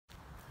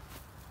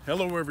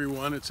Hello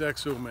everyone, it's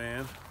Exo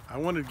Man. I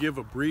wanted to give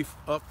a brief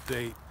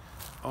update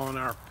on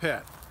our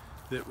pet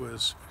that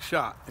was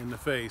shot in the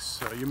face.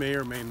 You may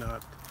or may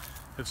not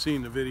have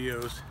seen the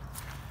videos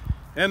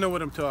and know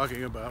what I'm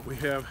talking about. We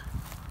have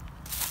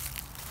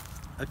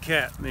a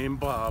cat named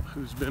Bob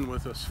who's been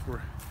with us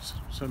for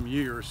some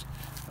years.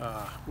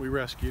 We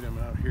rescued him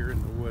out here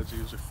in the woods.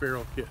 He was a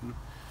feral kitten.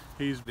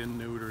 He's been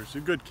neutered. He's a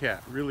good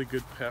cat, really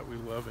good pet. We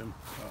love him.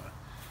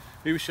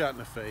 He was shot in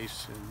the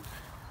face,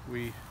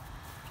 and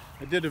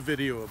I did a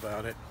video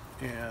about it,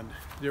 and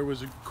there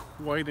was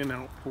quite an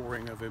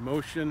outpouring of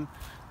emotion.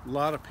 A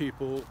lot of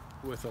people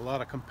with a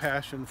lot of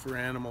compassion for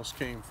animals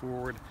came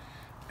forward,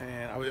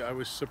 and I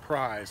was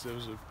surprised. There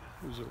was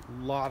a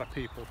lot of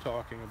people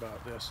talking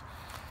about this,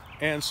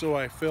 and so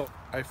I feel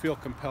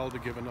compelled to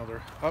give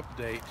another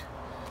update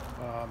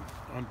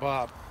on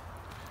Bob.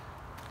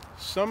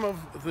 Some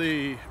of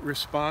the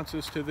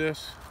responses to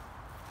this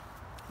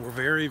were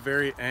very,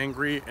 very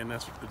angry, and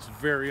it's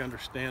very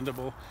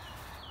understandable.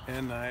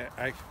 And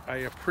I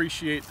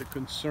appreciate the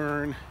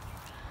concern,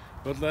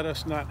 but let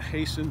us not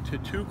hasten to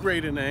too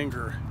great an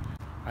anger.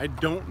 I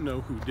don't know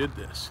who did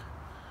this.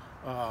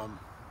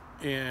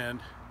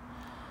 And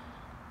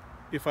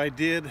if I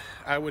did,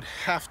 I would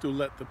have to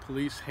let the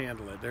police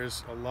handle it.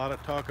 There's a lot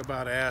of talk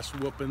about ass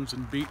whoopings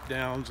and beat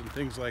downs and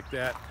things like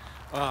that.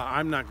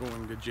 I'm not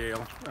going to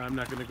jail. I'm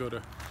not going to go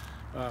to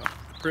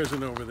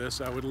prison over this.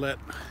 I would let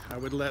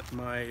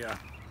my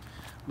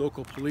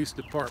local police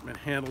department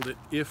handled it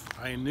if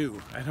I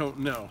knew. I don't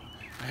know.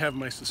 I have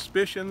my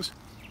suspicions,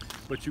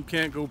 but you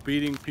can't go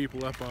beating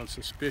people up on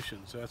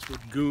suspicions. That's what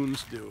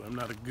goons do. I'm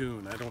not a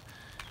goon. I don't,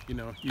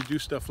 you do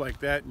stuff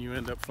like that and you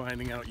end up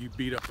finding out you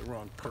beat up the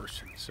wrong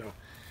person. So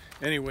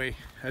anyway,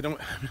 I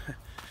don't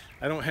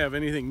have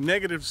anything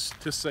negative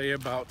to say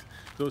about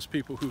those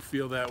people who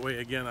feel that way.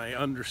 Again, I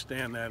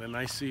understand that, and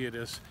I see it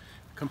as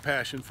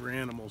compassion for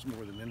animals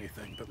more than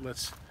anything. But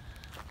let's,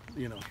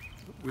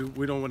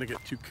 we don't want to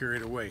get too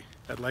carried away.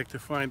 I'd like to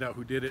find out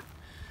who did it,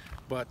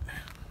 but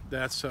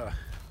that's a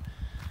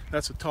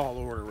tall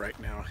order right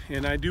now.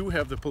 And I do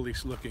have the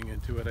police looking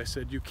into it. I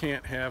said you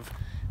can't have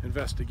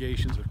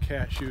investigations of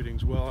cat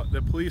shootings. Well,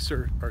 the police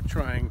are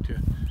trying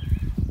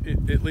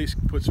to at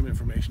least put some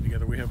information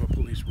together. We have a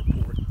police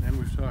report, and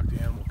we've talked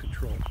to animal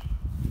control.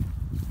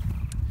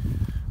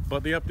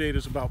 But the update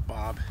is about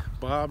Bob.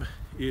 Bob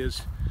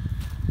is,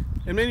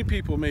 and many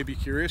people may be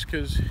curious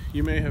because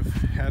you may have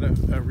had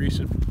a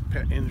recent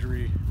pet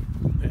injury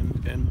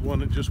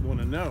and just want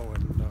to know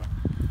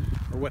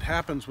or what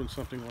happens when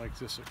something like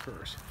this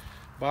occurs.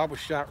 Bob was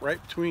shot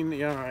right between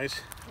the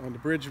eyes, on the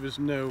bridge of his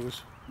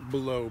nose,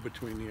 below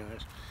between the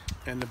eyes,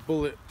 and the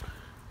bullet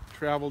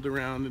traveled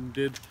around and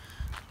did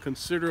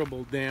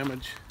considerable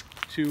damage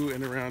to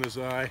and around his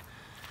eye,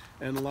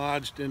 and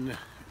lodged in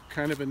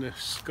kind of in the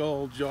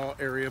skull jaw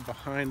area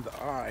behind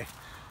the eye.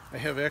 I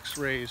have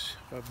x-rays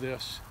of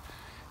this.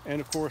 And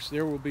of course,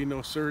 there will be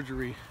no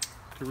surgery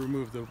to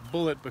remove the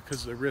bullet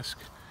because the risk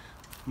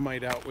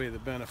might outweigh the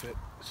benefit.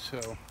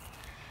 So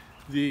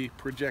the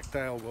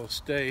projectile will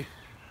stay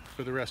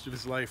for the rest of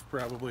his life,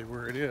 probably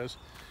where it is.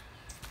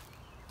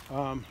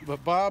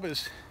 But Bob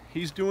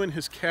he's doing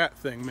his cat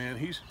thing, man.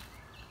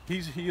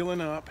 He's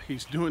healing up.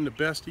 He's doing the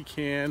best he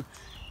can.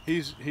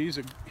 He's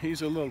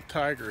a little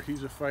tiger.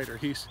 He's a fighter.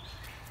 He's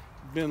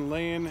been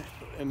laying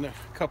in a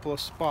couple of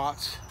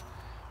spots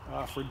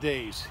for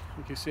days.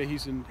 Like I say,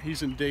 he's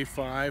in day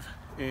 5,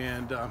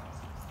 and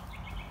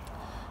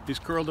he's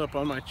curled up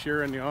on my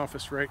chair in the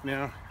office right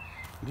now,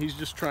 and he's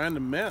just trying to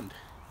mend.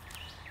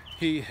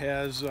 He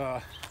has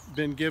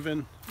been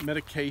given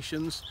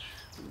medications.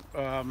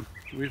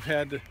 We've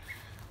had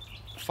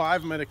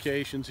 5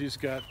 medications. He's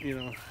got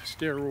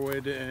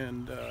steroid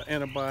and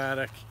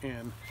antibiotic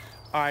and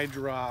eye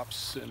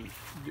drops and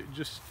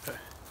just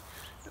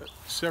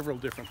several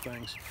different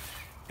things.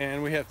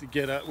 And we have to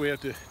get up, we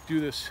have to do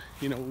this,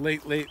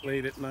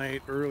 late at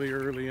night,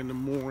 early in the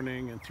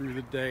morning and through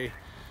the day.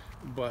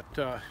 But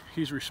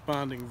he's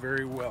responding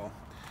very well.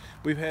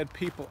 We've had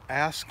people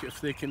ask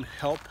if they can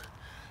help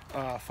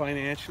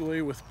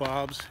financially with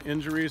Bob's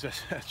injuries.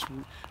 It's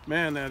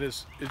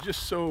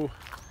just so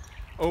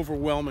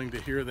overwhelming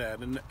to hear that,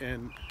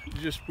 and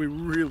just we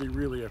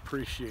really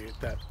appreciate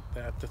that.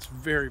 That's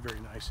very, very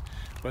nice.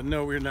 But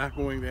no, we're not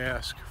going to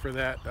ask for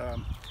that.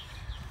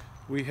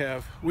 We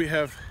have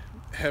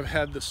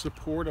had the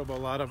support of a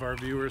lot of our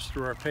viewers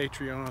through our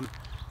Patreon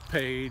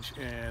page,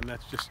 and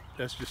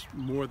that's just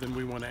more than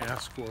we want to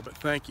ask for, but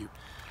thank you.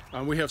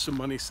 We have some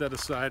money set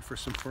aside for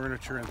some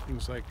furniture and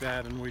things like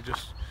that, and we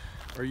just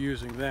are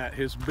using that.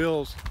 His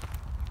bills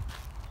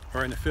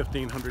are in the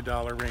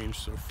 $1,500 range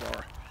so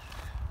far,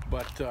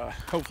 but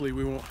hopefully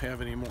we won't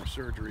have any more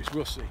surgeries.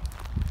 We'll see.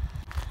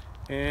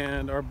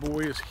 And our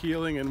boy is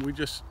healing, and we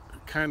just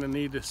kind of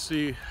need to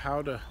see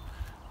how to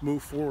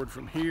move forward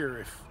from here.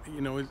 If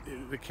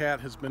the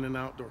cat has been an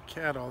outdoor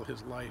cat all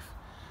his life,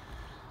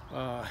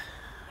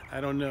 I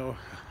don't know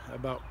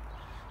about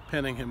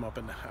penning him up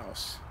in the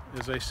house.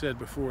 As I said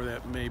before,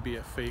 that may be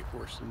a fate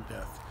worse than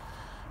death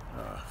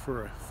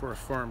for a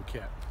farm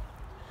cat.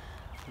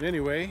 But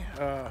anyway,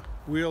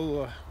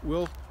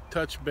 we'll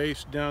touch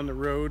base down the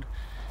road,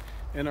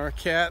 and our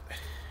cat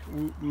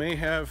may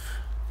have,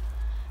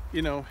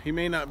 you know, he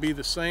may not be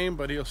the same,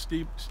 but he'll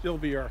still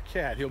be our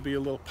cat. He'll be a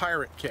little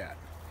pirate cat.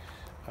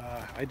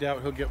 I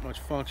doubt he'll get much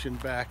function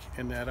back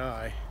in that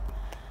eye,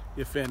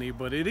 if any,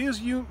 but it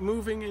is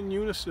moving in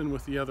unison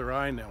with the other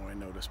eye now, I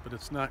noticed, but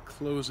it's not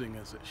closing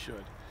as it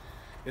should.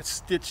 It's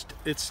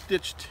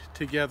stitched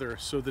together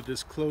so that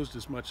it's closed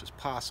as much as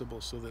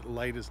possible, so that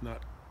light is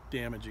not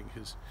damaging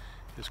his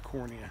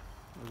cornea,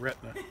 or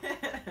retina.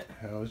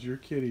 How's your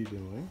kitty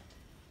doing?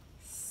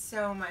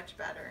 So much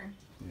better.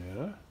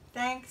 Yeah?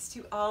 Thanks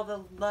to all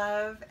the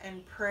love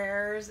and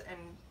prayers and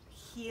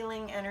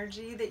healing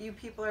energy that you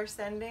people are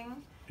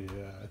sending.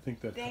 Yeah, I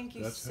think that. Thank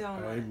you so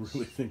much. I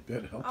really think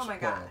that helps. Oh my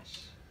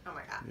gosh. Oh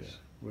my gosh. Yeah.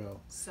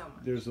 Well, so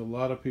much. There's a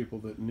lot of people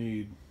that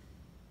need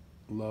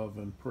love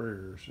and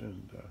prayers,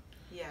 and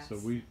yes. So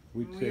we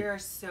are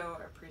so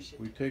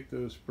appreciative. We take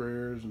those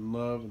prayers and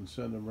love and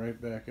send them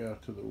right back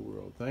out to the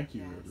world. Thank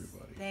you,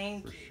 everybody.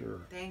 Thank you. For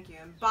sure. Thank you.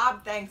 And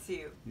Bob thanks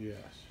you. Yes.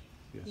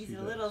 Yes, he's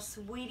a little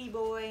sweetie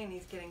boy, and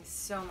he's getting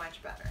so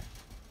much better.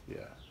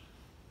 Yeah.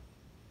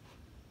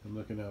 I'm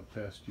looking out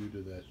past you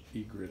to that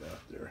egret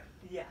out there.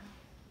 Yeah.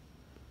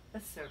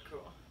 That's so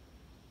cool.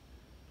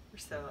 We're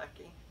so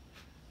lucky.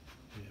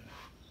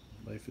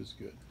 Yeah. Life is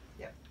good.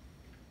 Yep.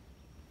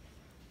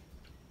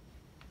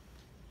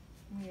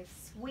 We have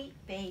sweet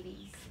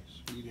babies.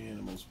 Sweet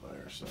animals by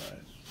our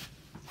side.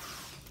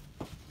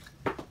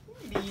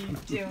 What are you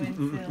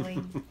doing,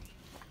 silly?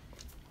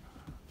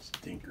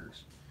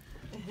 Stinkers.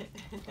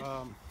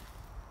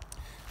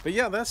 But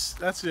yeah,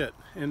 that's it.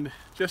 And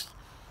just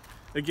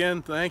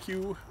again, thank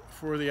you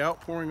for the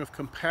outpouring of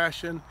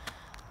compassion.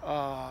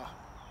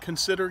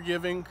 Consider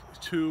giving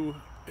to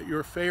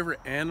your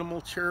favorite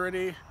animal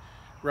charity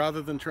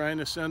rather than trying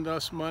to send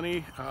us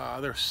money.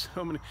 There's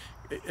so many.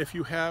 If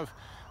you have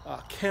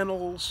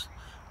kennels,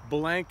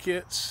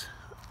 blankets,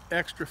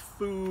 extra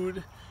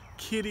food,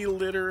 kitty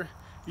litter,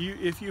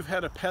 if you've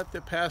had a pet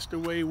that passed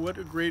away, what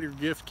a greater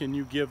gift can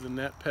you give than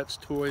that pet's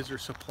toys or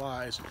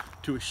supplies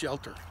to a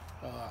shelter?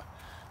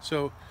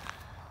 So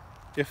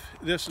if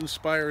this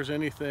inspires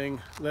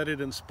anything, let it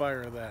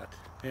inspire that,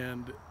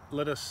 and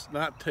let us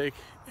not take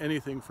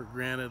anything for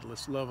granted.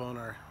 Let's love on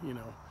our,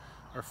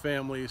 our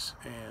families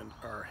and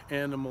our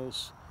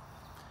animals,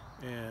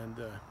 and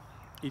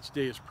each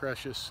day is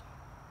precious,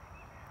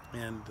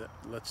 and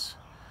let's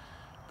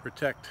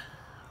protect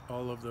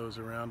all of those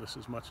around us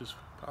as much as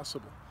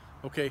possible.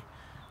 Okay,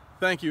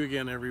 thank you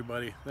again,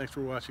 everybody. Thanks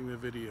for watching the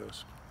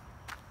videos.